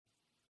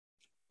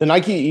The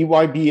Nike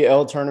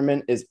EYBL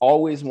tournament is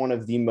always one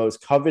of the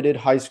most coveted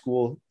high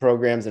school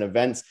programs and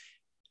events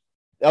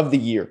of the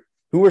year.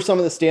 Who are some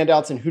of the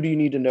standouts and who do you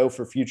need to know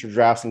for future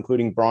drafts,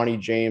 including Bronny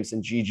James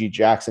and Gigi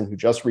Jackson, who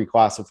just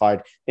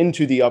reclassified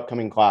into the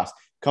upcoming class,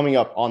 coming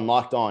up on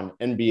Locked On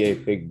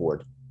NBA Big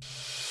Board.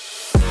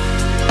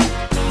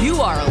 You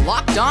are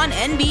Locked On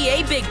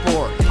NBA Big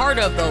Board, part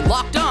of the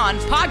Locked On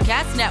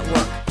Podcast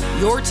Network,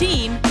 your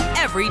team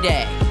every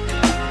day.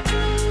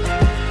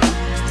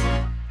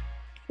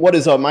 What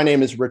is up? My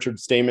name is Richard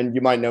Stamen. You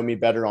might know me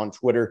better on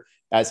Twitter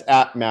as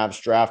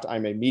 @MavsDraft.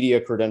 I'm a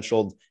media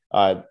credentialed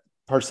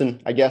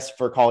person, I guess,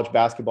 for college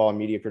basketball and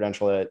media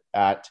credential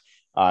at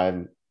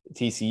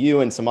TCU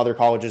and some other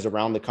colleges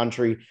around the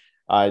country.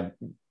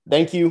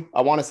 Thank you.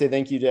 I want to say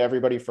thank you to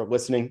everybody for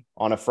listening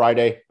on a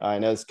Friday. I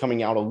know it's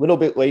coming out a little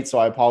bit late, so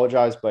I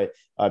apologize, but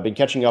I've been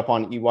catching up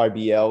on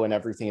EYBL and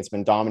everything. It's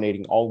been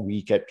dominating all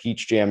week at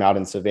Peach Jam out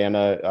in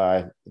Savannah.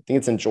 I think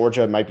it's in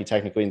Georgia. It might be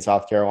technically in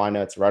South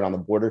Carolina. It's right on the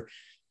border.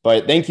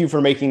 But thank you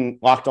for making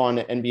Locked On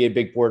NBA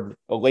Big Board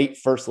a late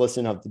first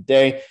listen of the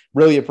day.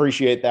 Really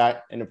appreciate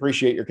that and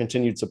appreciate your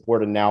continued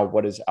support. And now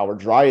what is our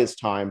driest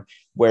time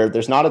where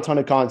there's not a ton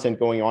of content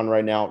going on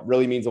right now. It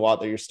really means a lot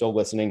that you're still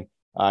listening.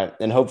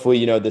 And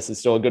hopefully, this is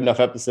still a good enough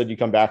episode. You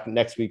come back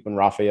next week when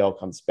Raphael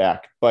comes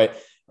back. But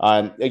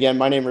again,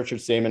 my name is Richard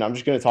Stamen. I'm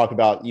just going to talk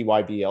about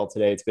EYBL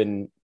today. It's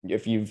been,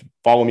 if you've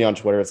followed me on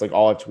Twitter, it's like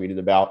all I've tweeted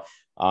about.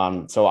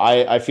 So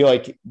I feel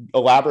like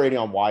elaborating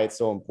on why it's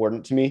so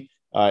important to me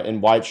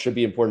and why it should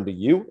be important to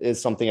you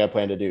is something I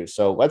plan to do.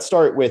 So let's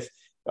start with,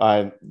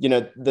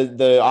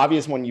 the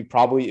obvious one. You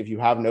probably, if you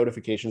have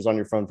notifications on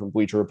your phone from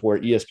Bleacher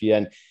Report,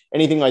 ESPN,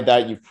 anything like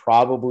that, you've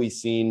probably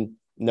seen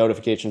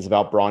notifications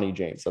about Bronny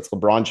James. That's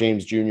LeBron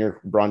James Jr.,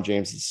 LeBron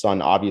James'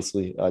 son,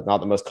 obviously not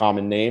the most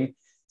common name.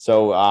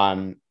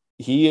 So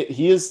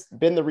he has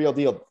been the real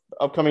deal.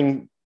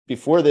 Upcoming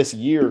before this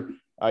year,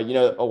 a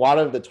lot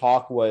of the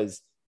talk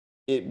was,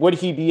 would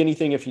he be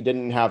anything if he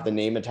didn't have the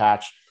name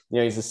attached?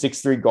 He's a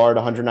 6'3" guard,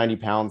 190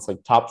 pounds,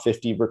 like top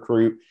 50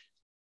 recruit.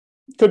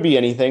 Could be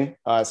anything.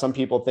 Some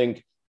people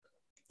think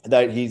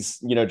that he's,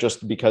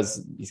 just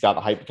because he's got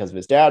the hype because of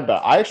his dad.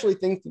 But I actually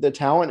think the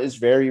talent is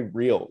very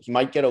real. He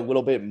might get a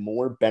little bit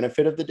more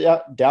benefit of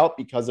the doubt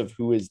because of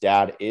who his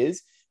dad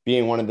is,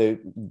 being one of the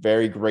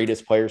very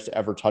greatest players to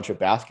ever touch a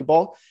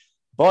basketball.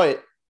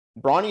 But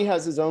Bronny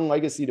has his own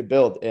legacy to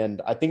build.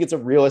 And I think it's a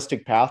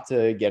realistic path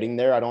to getting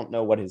there. I don't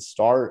know what his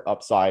star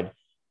upside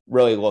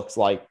really looks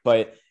like,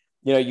 but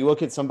you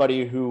look at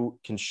somebody who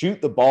can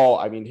shoot the ball.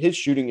 I mean, his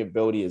shooting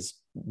ability is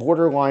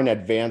borderline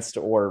advanced,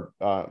 or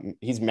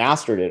he's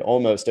mastered it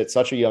almost at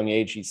such a young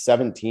age. He's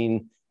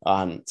 17.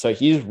 So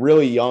he's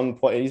really young.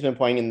 He's been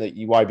playing in the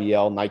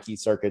EYBL Nike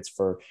circuits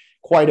for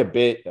quite a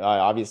bit.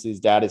 Obviously, his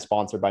dad is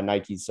sponsored by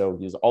Nike, so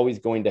he's always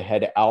going to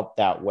head out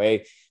that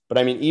way. But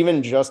I mean,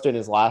 even just in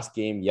his last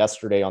game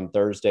yesterday on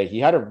Thursday, he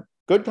had a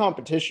good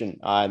competition.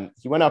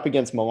 He went up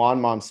against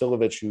Milan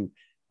Momcilovic, who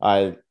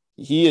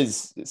he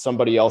is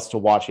somebody else to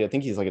watch. I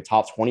think he's like a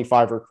top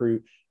 25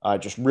 recruit,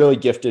 just really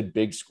gifted,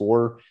 big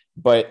scorer.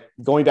 But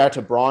going back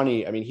to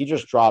Bronny, I mean, he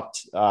just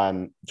dropped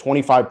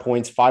 25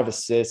 points, 5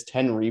 assists,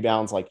 10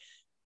 rebounds, like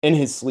in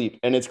his sleep.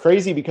 And it's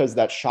crazy because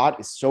that shot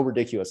is so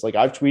ridiculous. Like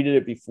I've tweeted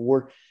it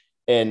before.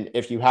 And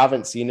if you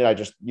haven't seen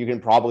it, you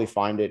can probably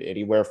find it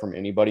anywhere from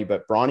anybody.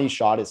 But Bronny's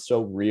shot is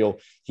so real.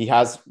 He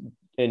has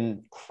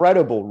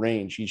incredible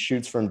range. He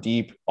shoots from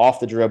deep, off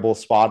the dribble,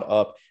 spot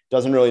up.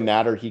 Doesn't really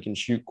matter. He can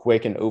shoot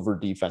quick and over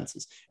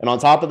defenses. And on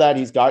top of that,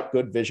 he's got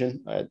good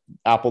vision.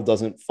 Apple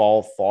doesn't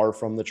fall far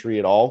from the tree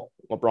at all.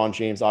 LeBron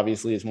James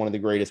obviously is one of the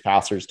greatest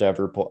passers to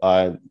ever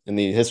in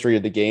the history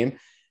of the game.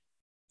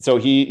 So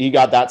he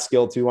got that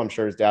skill too. I'm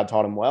sure his dad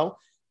taught him well,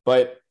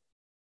 but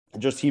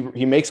just he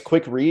makes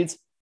quick reads.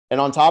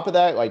 And on top of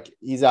that, like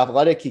he's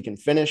athletic, he can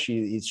finish,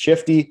 he's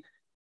shifty,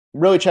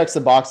 really checks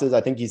the boxes. I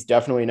think he's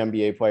definitely an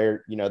NBA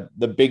player.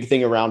 The big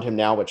thing around him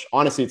now, which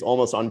honestly it's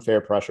almost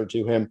unfair pressure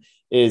to him,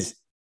 is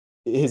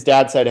his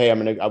dad said, hey,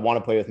 I want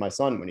to play with my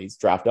son when he's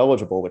draft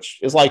eligible, which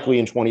is likely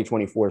in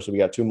 2024. So we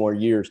got 2 more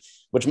years,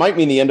 which might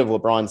mean the end of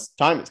LeBron's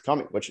time is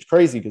coming, which is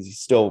crazy because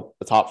he's still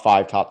a top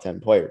 5, top 10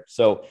 player.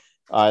 So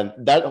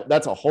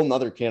that's a whole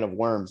nother can of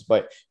worms.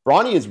 But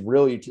Bronny is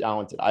really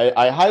talented.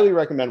 I highly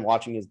recommend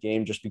watching his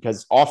game just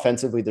because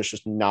offensively, there's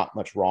just not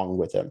much wrong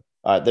with him.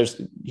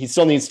 He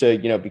still needs to,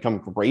 become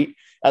great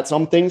at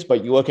some things,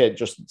 but you look at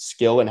just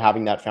skill and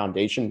having that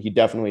foundation, he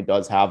definitely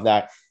does have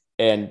that.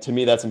 And to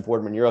me, that's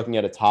important when you're looking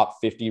at a top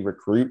 50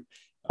 recruit,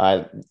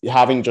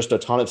 having just a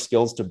ton of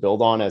skills to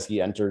build on as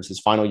he enters his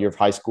final year of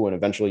high school. And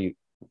eventually,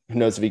 who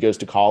knows if he goes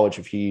to college,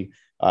 if he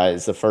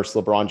is the first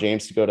LeBron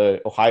James to go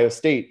to Ohio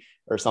State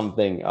or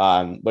something,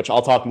 which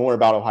I'll talk more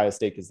about Ohio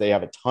State because they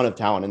have a ton of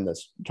talent in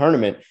this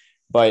tournament.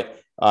 But,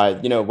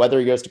 whether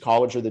he goes to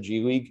college or the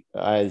G League,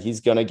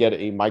 he's going to get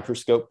a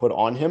microscope put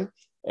on him.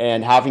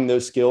 And having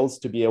those skills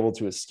to be able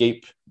to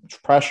escape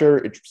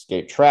pressure,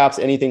 escape traps,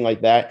 anything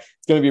like that,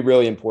 it's going to be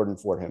really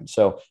important for him.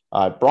 So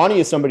Bronny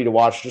is somebody to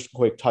watch. Just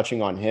quick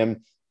touching on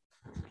him.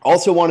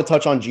 Also want to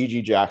touch on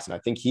Gigi Jackson. I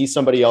think he's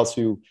somebody else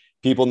who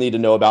people need to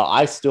know about.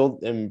 I still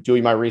am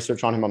doing my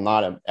research on him. I'm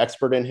not an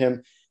expert in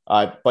him,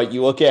 but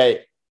you look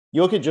at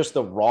just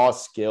the raw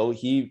skill.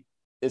 He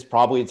is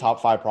probably a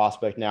top 5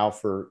 prospect now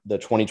for the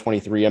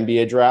 2023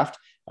 NBA draft.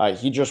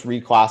 He just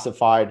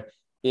reclassified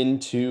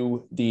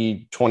into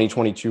the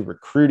 2022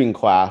 recruiting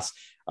class,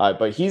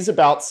 but he's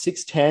about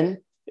 6'10",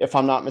 if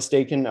I'm not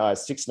mistaken,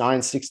 6'9",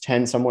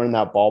 6'10", somewhere in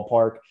that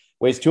ballpark.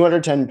 Weighs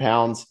 210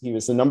 pounds. He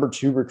was the number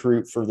 2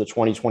 recruit for the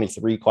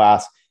 2023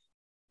 class.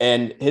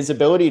 And his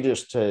ability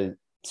just to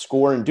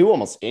score and do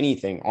almost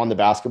anything on the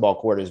basketball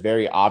court is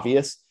very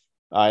obvious.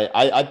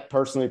 I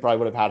personally probably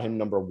would have had him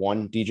number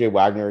 1. DJ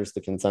Wagner is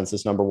the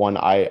consensus number 1.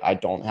 I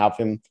don't have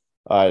him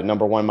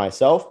number 1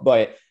 myself,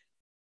 but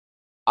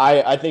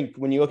I think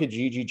when you look at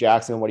GG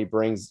Jackson and what he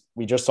brings,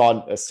 we just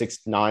saw a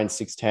 6'9",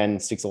 6'10",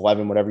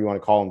 6'11", whatever you want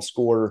to call him,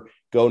 scorer,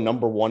 go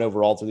number 1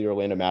 overall to the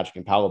Orlando Magic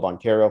and Paolo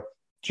Banchero.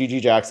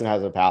 GG Jackson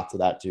has a path to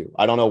that too.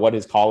 I don't know what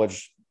his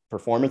college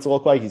performance will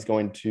look like. He's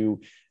going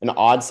to an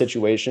odd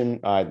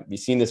situation. We've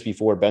seen this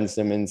before. Ben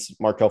Simmons,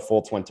 Markelle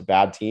Fultz went to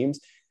bad teams.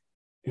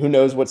 Who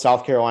knows what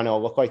South Carolina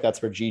will look like?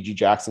 That's where GG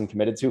Jackson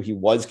committed to. He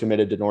was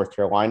committed to North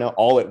Carolina.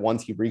 All at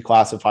once, he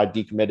reclassified,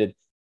 decommitted,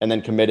 and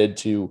then committed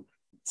to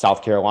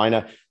South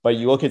Carolina. But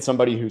you look at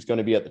somebody who's going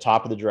to be at the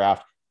top of the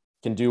draft,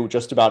 can do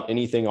just about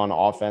anything on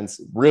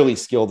offense, really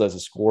skilled as a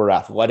scorer,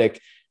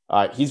 athletic.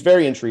 He's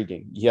very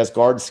intriguing. He has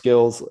guard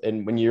skills.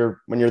 And when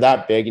you're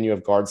that big and you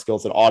have guard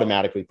skills, it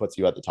automatically puts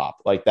you at the top.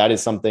 Like that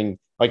is something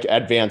like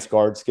advanced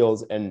guard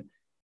skills. And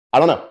I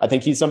don't know. I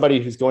think he's somebody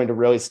who's going to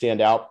really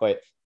stand out,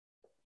 but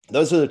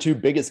those are the 2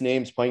 biggest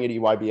names playing at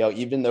EYBL.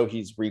 Even though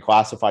he's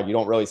reclassified, you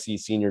don't really see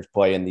seniors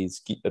play in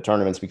these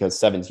tournaments because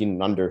 17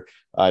 and under,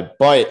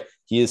 but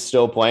he is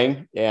still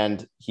playing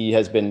and he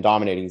has been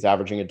dominating. He's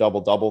averaging a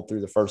double-double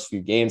through the first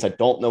few games. I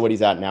don't know what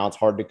he's at now. It's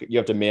hard you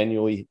have to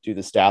manually do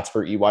the stats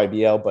for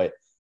EYBL,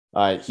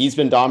 but he's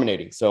been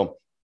dominating. So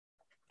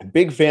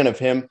big fan of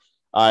him.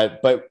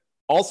 But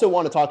also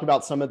want to talk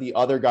about some of the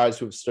other guys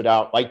who have stood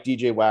out, like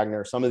DJ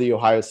Wagner, some of the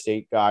Ohio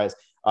State guys,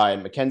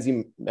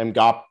 Mackenzie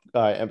Mgop.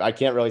 I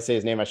can't really say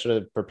his name. I should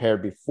have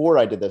prepared before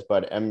I did this,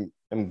 but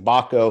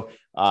Mbako,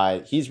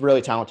 he's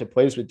really talented,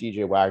 plays with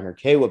DJ Wagner,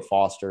 Caleb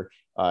Foster,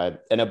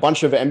 and a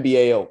bunch of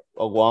NBA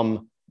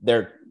alum.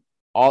 Their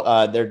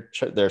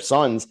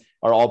sons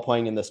are all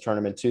playing in this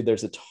tournament too.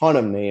 There's a ton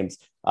of names.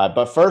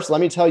 But first,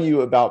 let me tell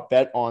you about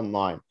Bet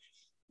Online.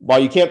 While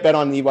you can't bet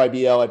on the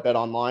EYBL at Bet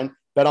Online,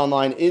 Bet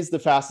Online is the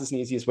fastest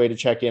and easiest way to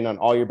check in on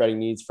all your betting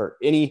needs for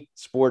any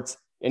sports,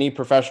 any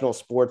professional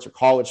sports or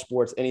college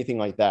sports, anything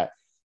like that,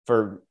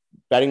 for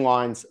betting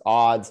lines,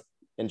 odds,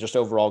 and just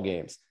overall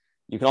games.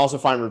 You can also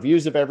find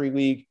reviews of every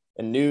league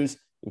and news,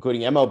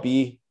 including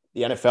MLB,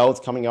 the NFL is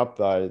coming up.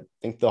 I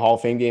think the Hall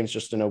of Fame game is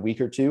just in a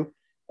week or 2.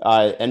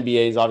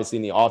 NBA is obviously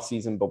in the off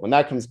season, but when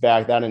that comes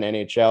back, that in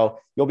NHL,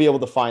 you'll be able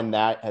to find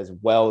that as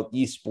well.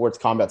 Esports,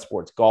 combat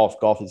sports,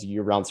 golf is a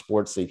year-round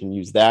sport, so you can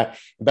use that.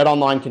 Bet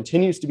Online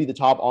continues to be the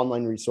top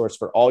online resource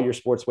for all your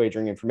sports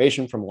wagering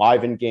information, from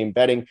live in-game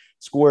betting,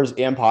 scores,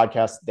 and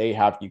podcasts. They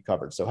have you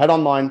covered. So head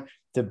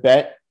to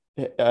Bet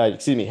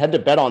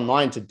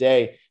Online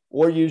today,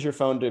 or use your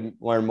phone to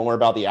learn more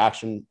about the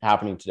action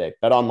happening today.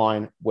 Bet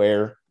Online,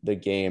 where the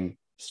game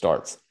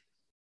starts.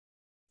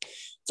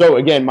 So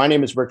again, my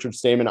name is Richard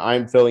Stamen.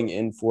 I'm filling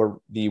in for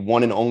the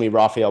one and only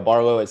Rafael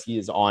Barlow, as he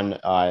is on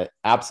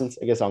absence,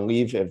 I guess on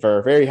leave, for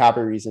a very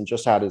happy reason.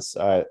 Just had his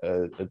a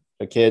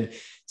kid.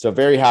 So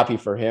very happy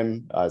for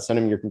him. Send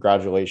him your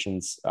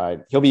congratulations.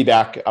 He'll be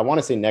back, I want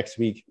to say next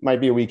week, might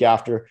be a week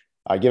after,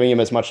 giving him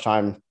as much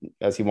time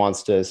as he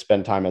wants to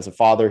spend time as a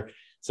father.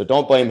 So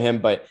don't blame him,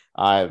 but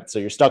so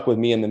you're stuck with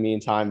me in the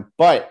meantime.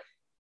 But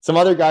some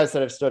other guys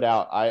that have stood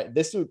out,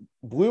 this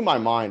blew my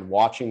mind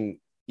watching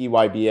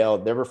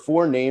EYBL. There were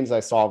 4 names I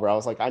saw where I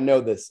was like, I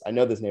know this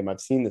name. I've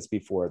seen this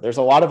before. There's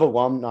a lot of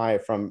alumni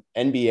from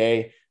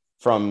NBA,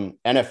 from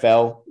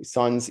NFL,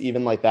 Suns,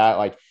 even like that.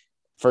 Like,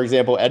 for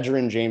example,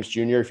 Edgerrin James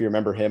Jr., if you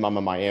remember him, I'm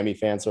a Miami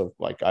fan. So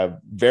like, I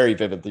very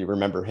vividly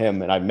remember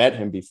him, and I met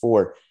him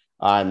before.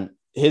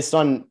 His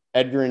son,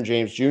 Edgerrin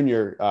James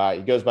Jr.,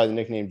 he goes by the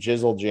nickname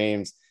Jizzle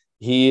James.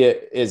 He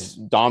is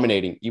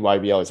dominating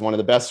EYBL. He's one of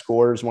the best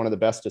scorers, one of the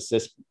best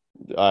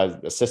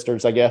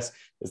assisters, I guess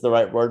is the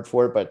right word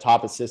for it, but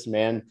top assist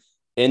man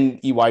in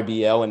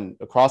EYBL and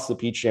across the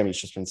Peach Jam. He's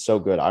just been so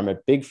good. I'm a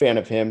big fan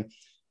of him.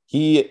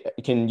 He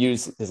can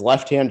use his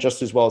left hand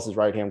just as well as his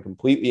right hand,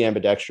 completely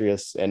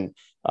ambidextrous. And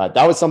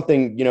that was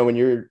something, when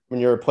you're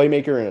a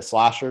playmaker and a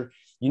slasher,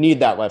 you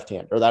need that left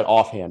hand, or that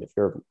offhand. If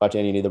you're left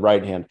hand, you need the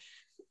right hand.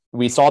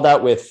 We saw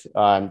that with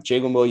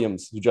Jalen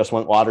Williams, who just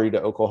went lottery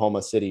to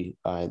Oklahoma City.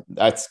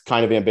 That's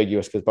kind of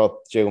ambiguous because both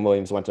Jalen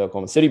Williams went to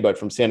Oklahoma City, but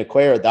from Santa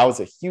Clara, that was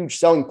a huge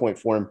selling point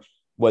for him.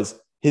 Was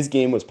his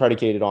game was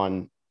predicated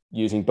on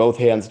using both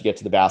hands to get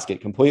to the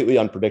basket, completely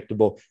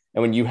unpredictable.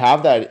 And when you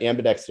have that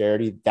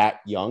ambidexterity that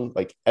young,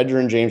 like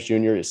Edgerrin James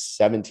Jr. is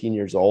 17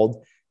 years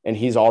old, and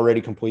he's already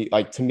complete.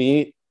 Like, to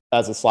me,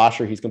 as a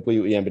slasher, he's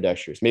completely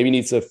ambidextrous. Maybe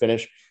needs to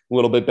finish a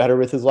little bit better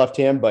with his left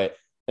hand, but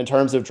in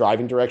terms of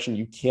driving direction,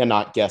 you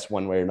cannot guess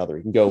one way or another.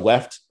 You can go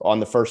left on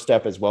the first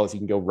step as well as you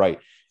can go right.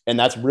 And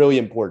that's really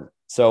important.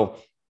 So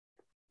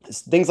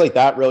things like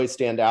that really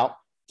stand out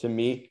to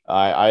me.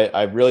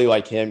 I really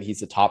like him.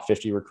 He's a top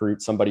 50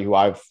 recruit, somebody who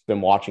I've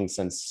been watching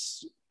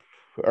since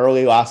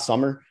early last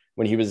summer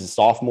when he was a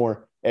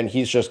sophomore. And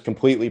he's just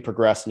completely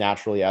progressed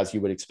naturally, as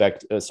you would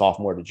expect a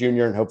sophomore to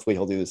junior. And hopefully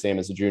he'll do the same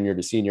as a junior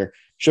to senior.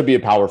 Should be a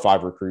Power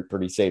 5 recruit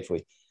pretty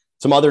safely.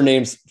 Some other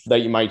names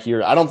that you might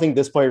hear. I don't think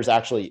this player is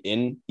actually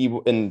in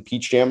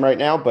Peach Jam right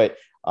now, but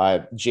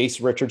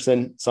Jace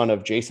Richardson, son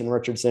of Jason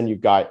Richardson.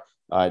 You've got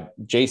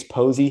Jace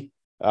Posey.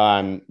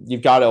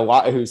 You've got a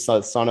lot who's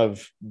the son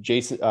of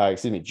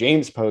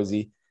James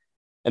Posey.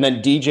 And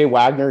then DJ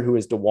Wagner, who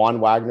is DeJuan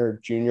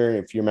Wagner Jr.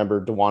 If you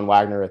remember DeJuan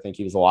Wagner, I think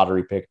he was a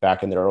lottery pick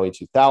back in the early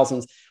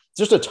 2000s.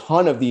 Just a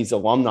ton of these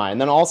alumni.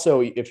 And then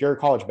also, if you're a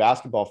college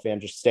basketball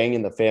fan, just staying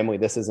in the family,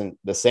 this isn't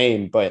the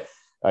same. But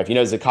if you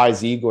know Zakai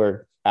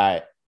Ziegler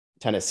at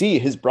Tennessee,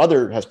 his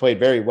brother has played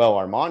very well.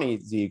 Armani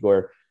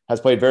Ziegler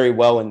has played very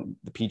well in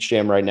the Peach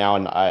Jam right now.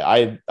 And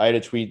I had a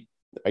tweet,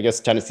 I guess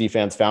Tennessee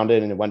fans found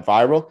it and it went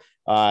viral,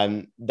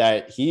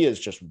 that he is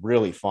just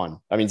really fun.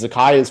 I mean,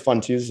 Zakai is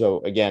fun too.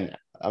 So again,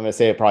 I'm going to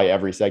say it probably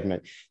every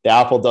segment. The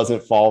apple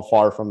doesn't fall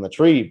far from the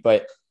tree,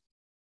 but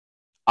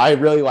I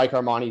really like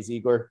Armani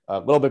Ziegler, a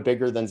little bit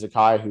bigger than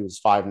Zakai, who's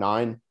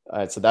 5'9".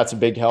 So that's a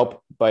big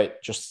help,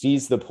 but just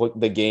sees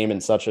the game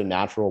in such a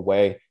natural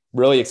way.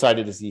 Really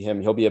excited to see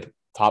him. He'll be a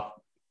top,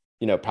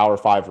 Power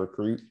 5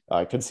 recruit.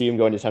 I could see him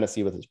going to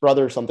Tennessee with his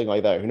brother, something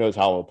like that. Who knows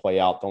how it'll play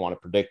out? Don't want to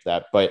predict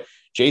that. But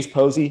Jace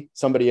Posey,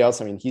 somebody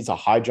else. I mean, he's a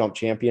high jump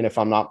champion, if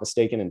I'm not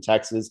mistaken, in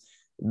Texas.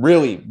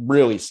 Really,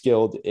 really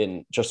skilled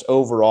in just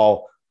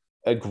overall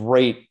a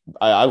great.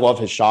 I love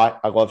his shot.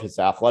 I love his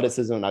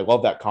athleticism. And I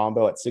love that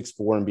combo at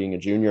 6'4" and being a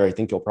junior. I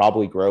think he'll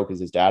probably grow because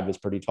his dad was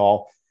pretty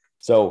tall.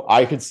 So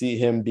I could see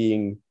him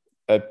being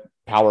a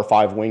Power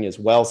 5 wing as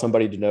well.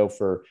 Somebody to know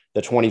for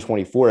the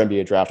 2024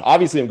 NBA draft.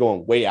 Obviously, I'm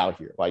going way out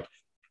here. Like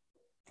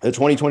the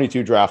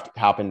 2022 draft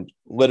happened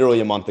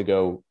literally a month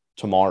ago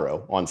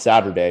tomorrow on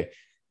Saturday.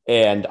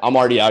 And I'm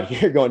already out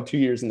here going 2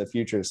 years in the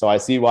future. So I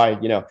see why,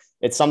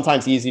 it's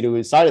sometimes easy to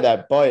lose sight of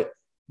that. But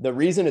the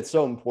reason it's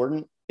so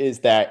important is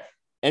that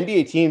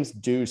NBA teams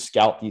do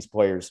scout these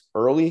players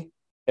early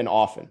and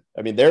often.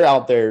 I mean, they're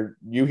out there.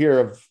 You hear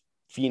of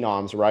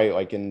phenoms, right?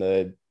 Like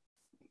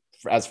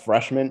as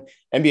freshmen,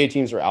 NBA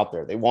teams are out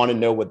there. They want to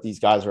know what these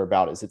guys are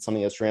about. Is it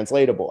something that's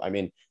translatable? I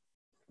mean,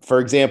 for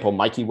example,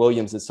 Mikey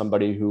Williams is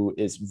somebody who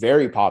is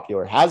very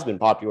popular, has been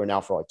popular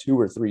now for like 2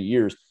 or 3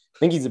 years. I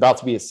think he's about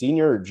to be a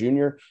senior or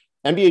junior.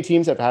 NBA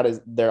teams have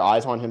had their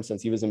eyes on him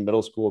since he was in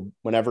middle school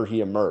whenever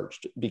he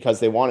emerged, because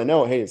they want to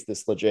know, hey, is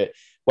this legit?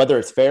 Whether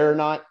it's fair or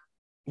not,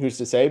 who's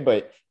to say?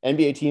 But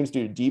NBA teams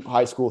do deep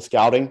high school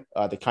scouting.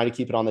 They kind of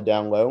keep it on the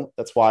down low.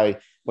 That's why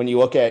when you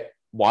look at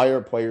why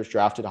are players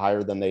drafted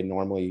higher than they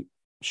normally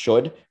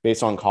should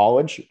based on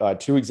college,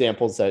 2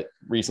 examples that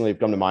recently have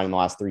come to mind in the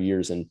last 3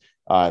 years. And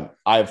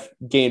I've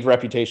gained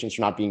reputations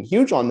for not being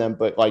huge on them,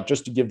 but like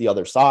just to give the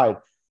other side,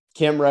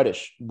 Cam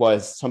Reddish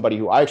was somebody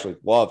who I actually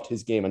loved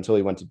his game until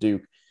he went to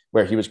Duke,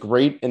 where he was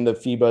great in the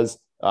FIBAs.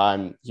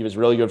 He was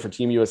really good for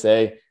Team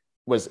USA,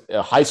 was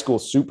a high school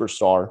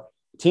superstar.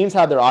 Teams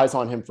had their eyes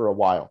on him for a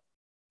while.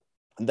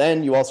 And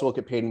then you also look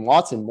at Peyton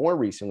Watson more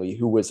recently,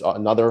 who was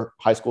another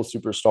high school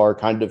superstar,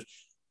 kind of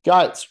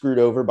got screwed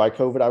over by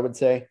COVID, I would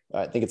say.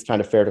 I think it's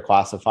kind of fair to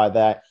classify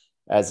that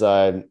as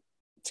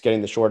it's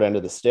getting the short end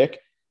of the stick.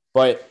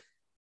 But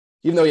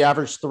even though he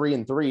averaged 3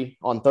 and 3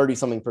 on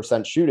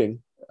 30-something%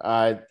 shooting,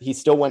 he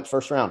still went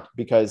first round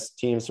because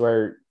teams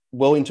were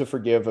willing to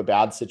forgive a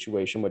bad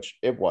situation, which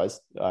it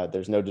was.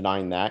 There's no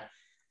denying that.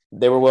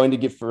 They were willing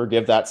to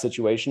forgive that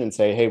situation and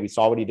say, hey, we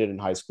saw what he did in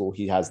high school.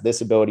 He has this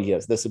ability. He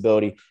has this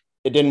ability.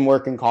 It didn't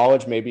work in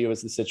college. Maybe it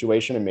was the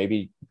situation, and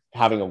maybe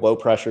having a low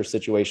pressure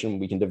situation,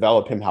 we can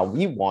develop him how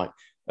we want.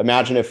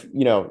 Imagine if,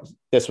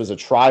 this was a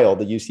trial,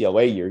 the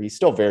UCLA year. He's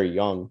still very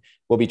young.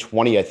 Will be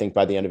 20, I think,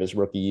 by the end of his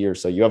rookie year.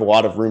 So you have a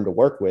lot of room to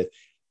work with.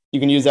 You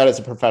can use that as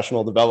a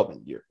professional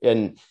development year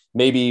and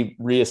maybe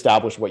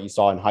reestablish what you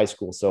saw in high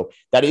school. So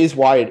that is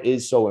why it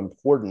is so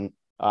important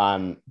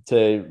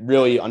to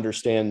really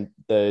understand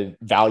the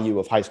value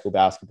of high school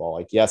basketball.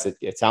 Like, yes,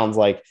 it sounds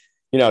like,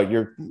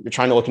 you're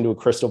trying to look into a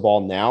crystal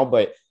ball now,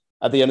 but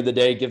at the end of the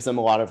day, it gives them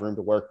a lot of room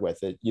to work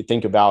with. You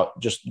think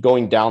about just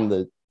going down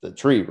the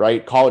tree,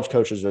 right? College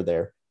coaches are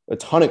there. A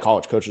ton of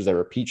college coaches that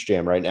are at Peach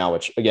Jam right now,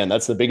 which again,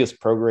 that's the biggest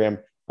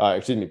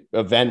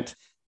event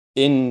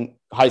in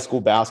high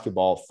school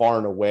basketball far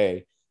and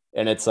away.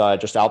 And it's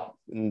just out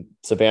in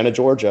Savannah,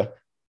 Georgia.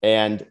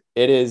 And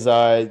it is,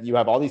 you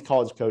have all these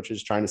college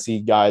coaches trying to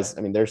see guys.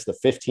 I mean, there's the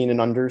 15 and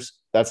unders.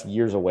 That's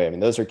years away. I mean,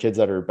 those are kids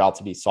that are about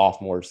to be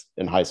sophomores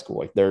in high school.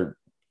 Like they're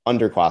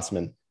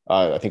underclassmen,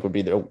 I think would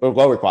be the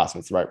lower classmen,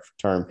 it's the right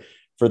term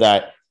for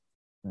that.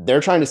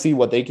 They're trying to see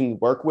what they can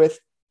work with.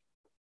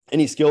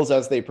 Any skills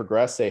as they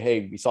progress, say,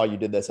 hey, we saw you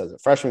did this as a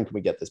freshman. Can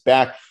we get this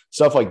back?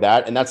 Stuff like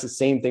that. And that's the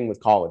same thing with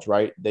college,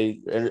 right? The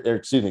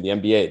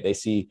NBA, they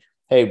see,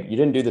 hey, you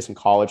didn't do this in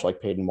college like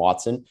Peyton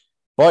Watson,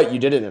 but you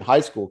did it in high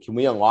school. Can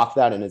we unlock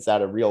that? And is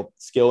that a real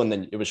skill? And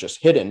then it was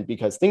just hidden,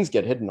 because things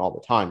get hidden all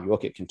the time. You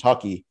look at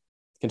Kentucky.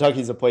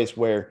 Kentucky's a place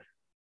where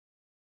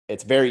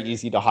it's very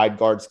easy to hide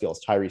guard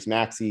skills. Tyrese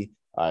Maxey,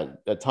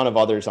 a ton of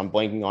others I'm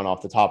blanking on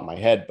off the top of my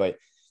head, but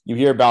you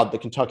hear about the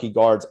Kentucky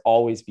guards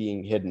always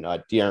being hidden.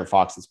 De'Aaron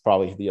Fox is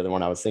probably the other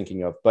one I was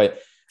thinking of,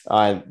 but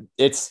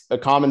it's a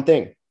common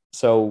thing.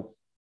 So,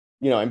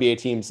 NBA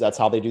teams, that's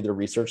how they do their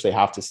research. They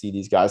have to see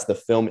these guys. The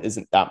film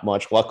isn't that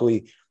much.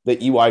 Luckily, the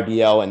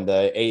EYBL and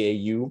the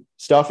AAU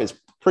stuff is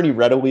pretty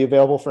readily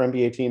available for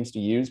NBA teams to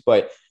use,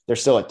 but there's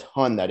still a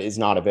ton that is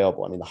not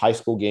available. I mean, the high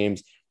school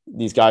games,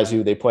 these guys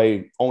who they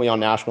play only on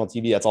national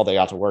TV, that's all they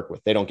got to work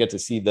with. They don't get to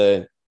see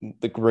the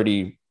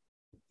gritty,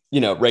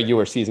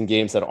 regular season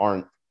games that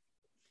aren't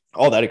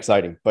all that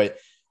exciting. But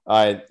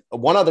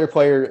one other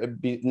player,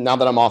 now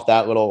that I'm off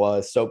that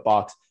little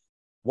soapbox,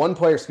 one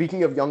player,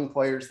 speaking of young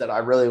players that I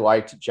really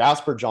liked,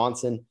 Jasper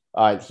Johnson.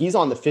 He's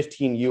on the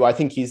 15U. I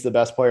think he's the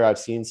best player I've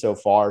seen so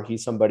far.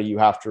 He's somebody you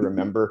have to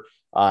remember.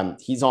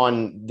 He's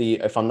on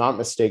if I'm not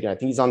mistaken, I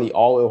think he's on the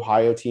All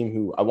Ohio team,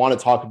 who I want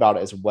to talk about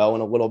as well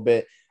in a little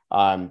bit.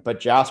 But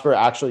Jasper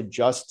actually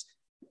just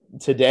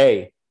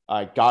today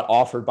got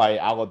offered by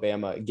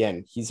Alabama.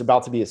 Again, he's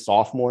about to be a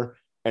sophomore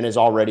and is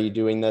already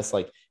doing this.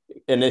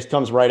 And this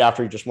comes right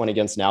after he just went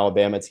against an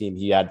Alabama team.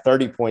 He had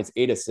 30 points,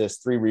 8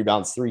 assists, 3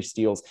 rebounds, 3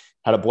 steals,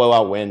 had a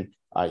blowout win.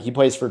 He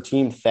plays for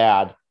Team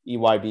Thad,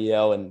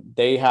 EYBL, and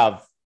they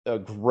have a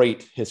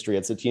great history.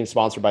 It's a team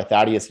sponsored by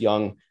Thaddeus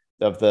Young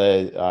of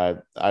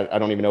the, I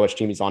don't even know which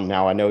team he's on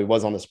now. I know he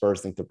was on the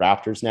Spurs, I think the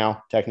Raptors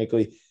now,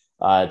 technically.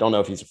 I don't know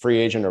if he's a free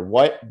agent or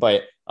what,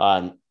 but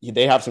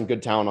they have some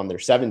good talent on their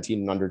 17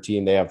 and under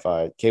team. They have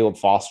Caleb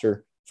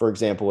Foster, for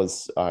example,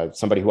 is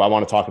somebody who I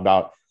want to talk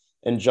about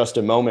in just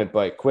a moment,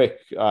 but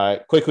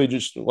quickly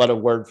just let a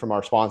word from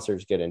our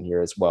sponsors get in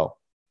here as well.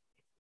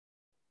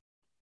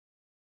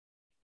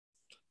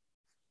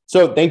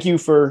 So thank you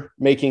for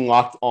making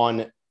Locked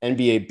On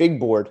NBA Big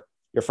Board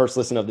your first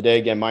listen of the day.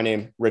 Again, my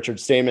name, Richard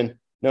Stamen,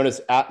 known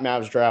as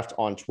 @MavsDraft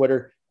on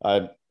Twitter.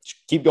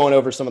 Keep going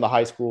over some of the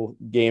high school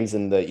games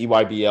in the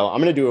EYBL. I'm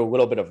going to do a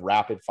little bit of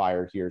rapid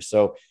fire here.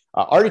 So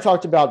already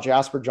talked about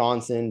Jasper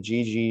Johnson,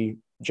 Gigi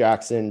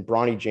Jackson,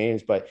 Bronny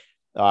James, but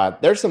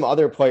there's some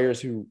other players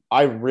who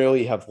I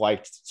really have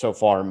liked so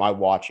far in my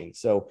watching.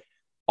 So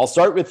I'll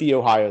start with the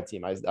Ohio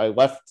team. I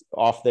left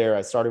off there.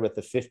 I started with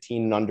the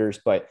 15 unders,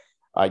 but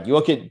you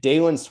look at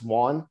Dalen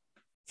Swan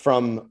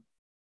from,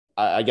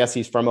 I guess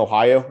he's from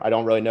Ohio. I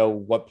don't really know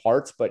what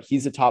parts, but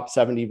he's a top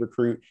 70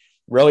 recruit,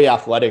 really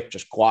athletic,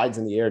 just glides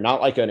in the air,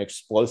 not like an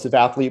explosive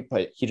athlete,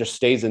 but he just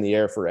stays in the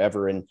air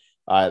forever. And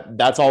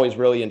that's always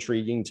really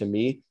intriguing to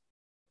me.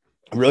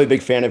 I'm a really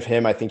big fan of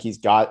him. I think he's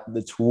got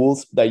the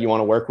tools that you want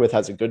to work with,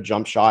 has a good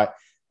jump shot.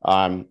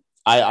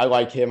 I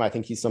like him. I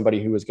think he's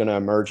somebody who is going to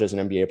emerge as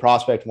an NBA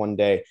prospect one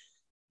day.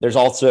 There's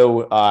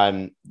also,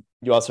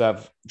 you also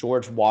have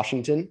George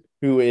Washington,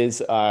 who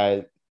is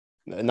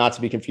not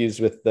to be confused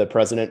with the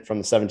president from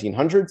the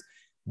 1700s,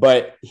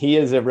 but he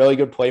is a really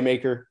good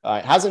playmaker.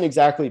 Hasn't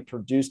exactly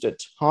produced a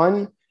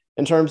ton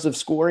in terms of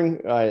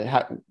scoring.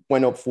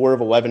 Went up 4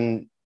 of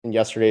 11 in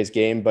yesterday's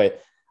game, but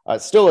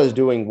still is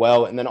doing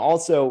well. And then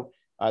also,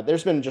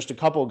 there's been just a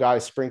couple of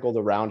guys sprinkled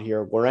around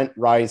here. Laurent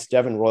Rice,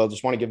 Devin Royal,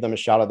 just want to give them a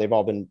shout out. They've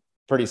all been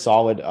pretty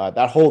solid.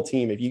 That whole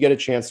team, if you get a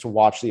chance to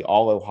watch the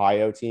All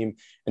Ohio team,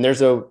 and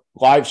there's a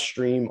live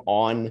stream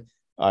on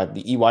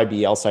the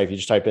EYBL site. If you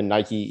just type in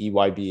Nike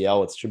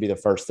EYBL, it should be the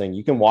first thing.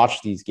 You can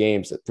watch these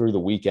games through the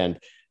weekend.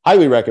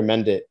 Highly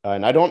recommend it.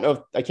 And I don't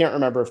know, I can't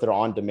remember if they're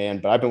on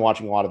demand, but I've been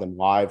watching a lot of them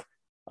live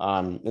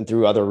and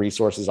through other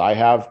resources I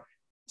have.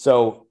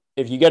 So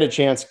if you get a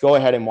chance, go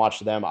ahead and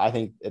watch them. I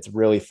think it's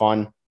really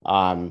fun.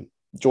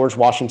 George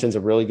Washington's a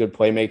really good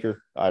playmaker,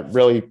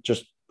 really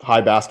just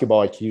high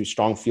basketball IQ,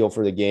 strong feel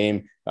for the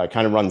game,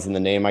 kind of runs in the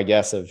name, I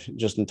guess, of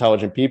just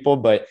intelligent people.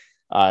 But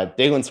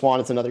Dalen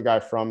Swan is another guy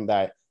from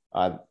that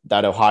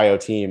Ohio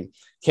team.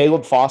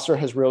 Caleb Foster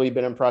has really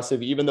been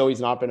impressive, even though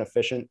he's not been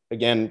efficient.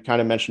 Again, kind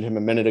of mentioned him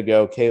a minute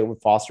ago.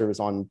 Caleb Foster was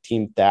on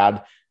Team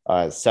Thad,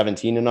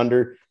 17 and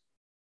under.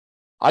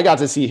 I got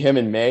to see him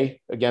in May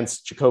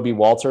against Jacoby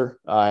Walter,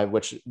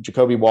 which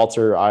Jacoby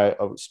Walter,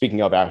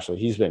 speaking of, actually,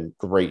 he's been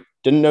great.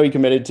 Didn't know he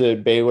committed to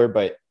Baylor,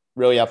 but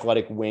really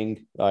athletic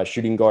wing,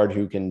 shooting guard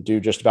who can do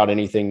just about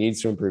anything,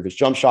 needs to improve his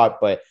jump shot,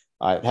 but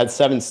had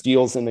 7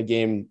 steals in the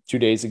game 2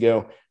 days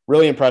ago.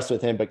 Really impressed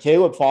with him. But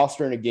Caleb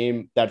Foster in a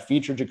game that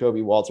featured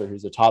Jacoby Walter,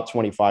 who's a top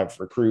 25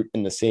 recruit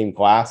in the same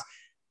class,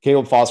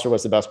 Caleb Foster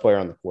was the best player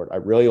on the court. I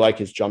really like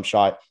his jump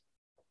shot.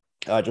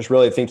 Just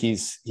really think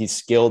he's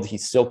skilled.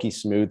 He's silky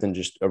smooth and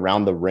just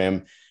around the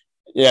rim.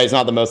 Yeah, he's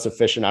not the most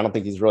efficient. I don't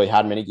think he's really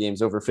had many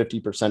games over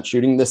 50%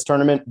 shooting this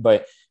tournament,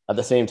 but at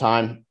the same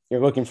time,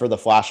 you're looking for the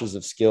flashes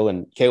of skill,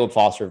 and Caleb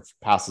Foster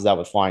passes out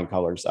with flying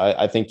colors.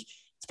 I think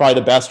it's probably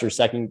the best or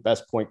second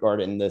best point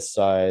guard in this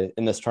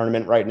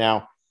tournament right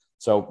now.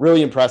 So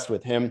really impressed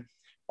with him.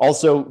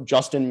 Also,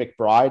 Justin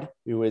McBride,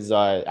 who is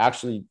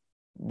actually,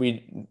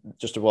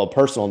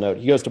 personal note,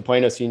 he goes to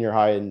Plano Senior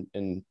High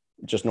in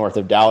just north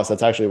of Dallas.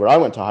 That's actually where I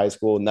went to high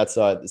school, and that's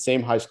the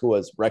same high school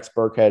as Rex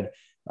Burkhead.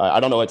 I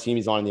don't know what team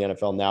he's on in the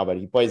NFL now, but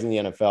he plays in the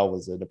NFL,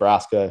 was a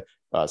Nebraska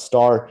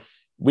star.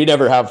 We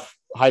never have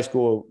high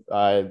school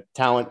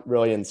talent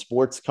really in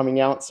sports coming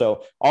out.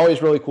 So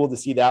always really cool to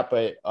see that.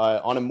 But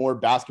on a more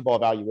basketball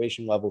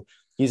evaluation level,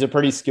 he's a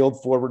pretty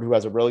skilled forward who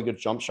has a really good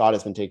jump shot,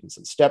 has been taking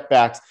some step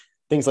backs,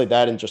 things like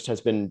that, and just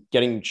has been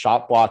getting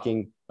shot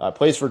blocking,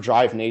 plays for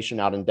Drive Nation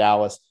out in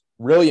Dallas.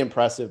 Really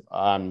impressive.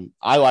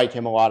 I like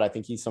him a lot. I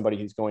think he's somebody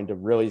who's going to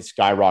really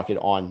skyrocket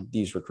on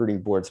these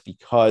recruiting boards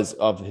because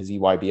of his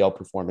EYBL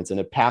performance. In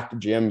a packed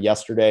gym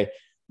yesterday,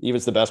 he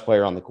was the best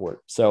player on the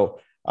court. So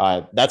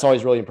that's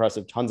always really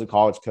impressive. Tons of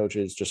college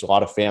coaches, just a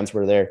lot of fans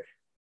were there.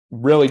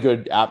 Really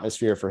good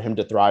atmosphere for him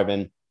to thrive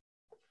in.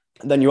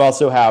 And then you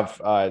also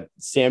have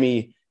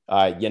Sammy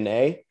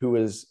Yane,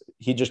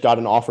 he just got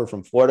an offer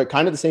from Florida.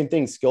 Kind of the same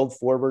thing, skilled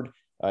forward,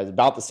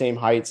 about the same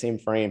height, same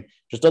frame,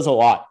 just does a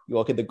lot. You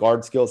look at the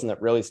guard skills and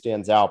that really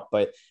stands out.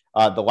 But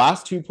the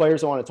last two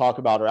players I want to talk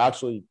about are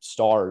actually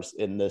stars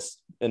in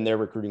their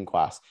recruiting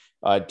class.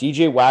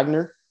 DJ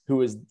Wagner,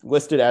 who is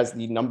listed as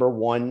the number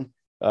one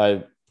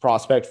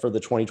prospect for the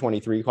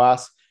 2023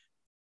 class.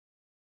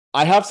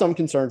 I have some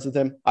concerns with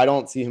him. I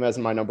don't see him as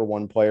my number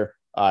one player.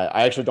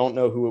 I actually don't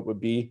know who it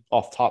would be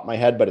off the top of my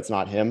head, but it's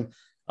not him.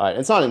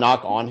 It's not a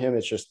knock on him.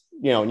 It's just,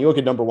 when you look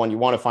at number one, you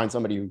want to find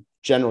somebody who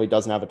generally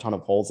doesn't have a ton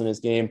of holes in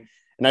his game.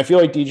 And I feel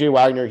like DJ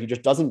Wagner, he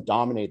just doesn't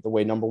dominate the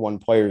way number one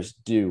players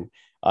do.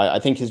 I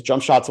think his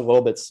jump shot's a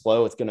little bit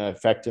slow. It's going to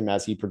affect him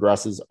as he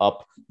progresses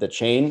up the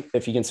chain.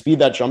 If he can speed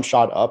that jump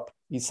shot up,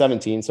 he's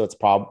 17, so it's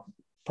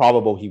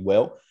probable he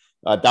will.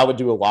 That would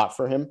do a lot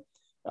for him.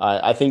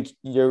 I think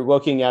you're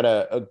looking at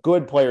a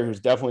good player who's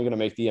definitely going to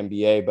make the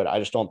NBA, but I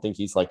just don't think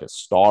he's like a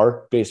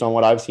star based on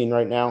what I've seen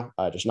right now.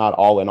 Just not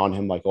all in on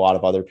him like a lot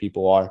of other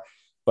people are.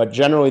 But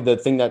generally, the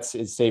thing that's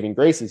his saving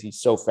grace is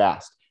he's so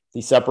fast.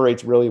 He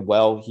separates really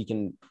well. He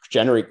can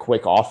generate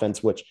quick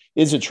offense, which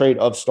is a trait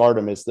of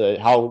stardom, is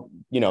how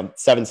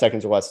 7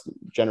 seconds or less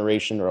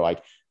generation, or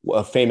like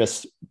a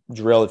famous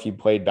drill if you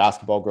played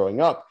basketball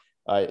growing up,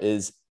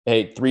 is,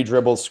 hey, 3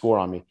 dribbles, score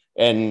on me.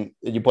 And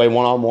you play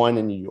one-on-one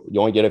and you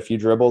only get a few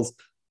dribbles.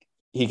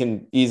 He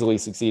can easily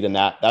succeed in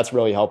that. That's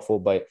really helpful.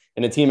 But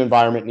in a team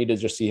environment, need to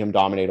just see him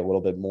dominate a little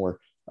bit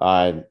more.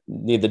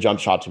 Need the jump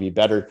shot to be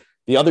better.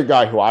 The other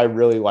guy who I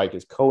really like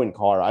is Cohen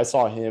Carr. I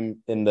saw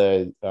him in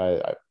the,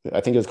 I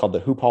think it was called the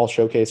Hoop Hall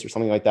Showcase or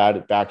something like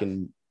that back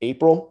in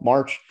April,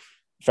 March,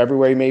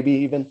 February, maybe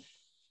even.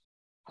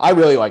 I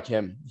really like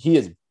him. He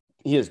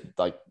is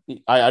like,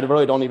 I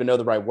really don't even know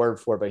the right word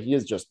for it, but he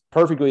is just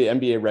perfectly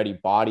NBA ready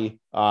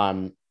body.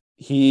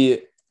 He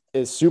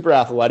is super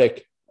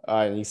athletic.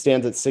 He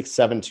stands at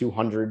 6'7",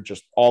 200,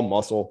 just all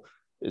muscle.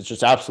 It's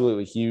just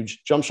absolutely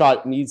huge. Jump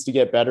shot needs to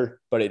get better,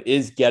 but it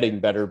is getting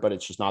better, but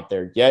it's just not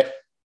there yet.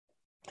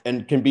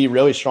 And can be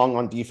really strong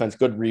on defense,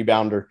 good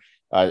rebounder.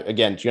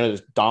 Again, he's going to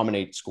just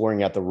dominate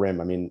scoring at the rim.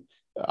 I mean,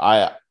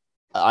 I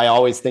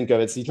always think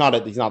of it. He's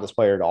not this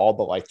player at all,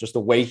 but like just the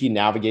way he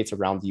navigates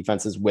around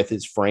defenses with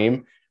his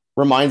frame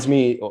reminds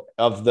me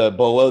of the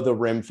below the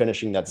rim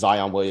finishing that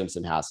Zion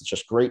Williamson has. It's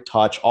just great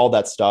touch, all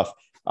that stuff.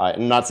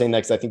 I'm not saying that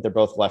because I think they're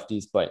both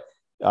lefties, but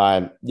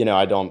I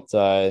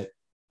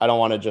don't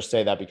want to just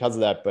say that because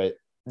of that, but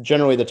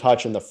generally the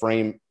touch and the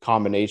frame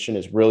combination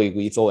is really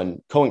lethal.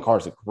 And Cohen Carr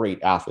is a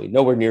great athlete,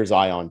 nowhere near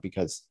Zion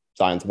because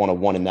Zion's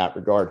 101 in that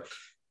regard.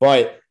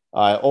 But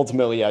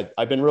ultimately,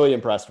 I've been really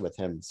impressed with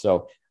him.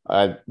 So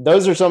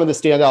those are some of the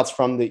standouts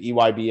from the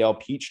EYBL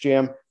Peach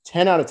Jam.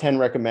 10 out of 10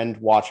 recommend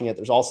watching it.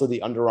 There's also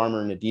the Under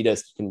Armour and Adidas.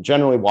 You can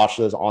generally watch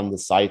those on the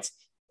sites.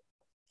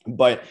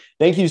 But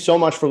thank you so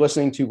much for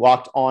listening to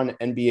Locked On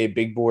NBA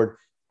Big Board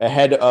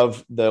ahead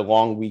of the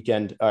long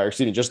weekend,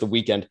 just the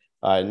weekend.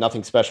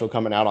 Nothing special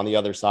coming out on the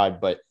other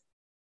side, but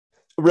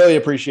really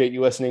appreciate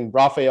you listening.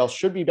 Raphael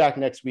should be back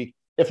next week.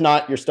 If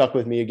not, you're stuck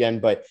with me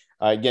again. But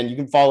again, you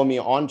can follow me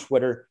on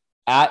Twitter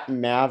at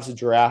Mavs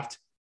Draft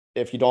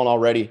if you don't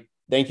already.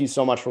 Thank you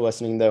so much for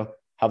listening, though.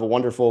 Have a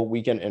wonderful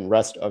weekend and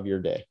rest of your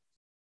day.